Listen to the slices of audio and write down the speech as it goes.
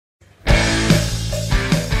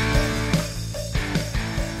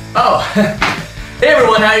Oh, hey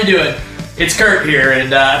everyone, how you doing? It's Kurt here,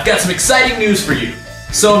 and I've got some exciting news for you.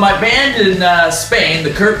 So my band in Spain, the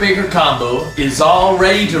Kurt Baker Combo, is all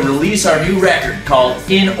ready to release our new record called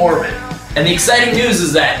In Orbit. And the exciting news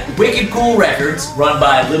is that Wicked Cool Records, run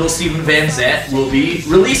by little Steven Van Zandt, will be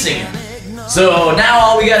releasing it. So now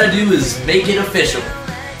all we gotta do is make it official.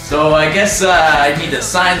 So I guess I need to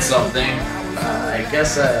sign something.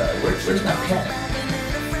 Where's my pen?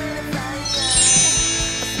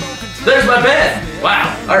 There's my pen!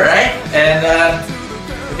 Wow, alright. And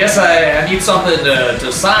I guess I need something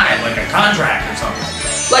to sign, like a contract or something.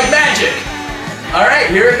 Like magic! Alright,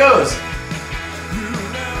 here it goes.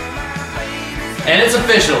 And it's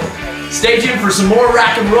official. Stay tuned for some more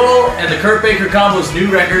rock and roll and the Kurt Baker Combo's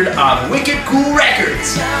new record on Wicked Cool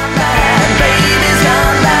Records.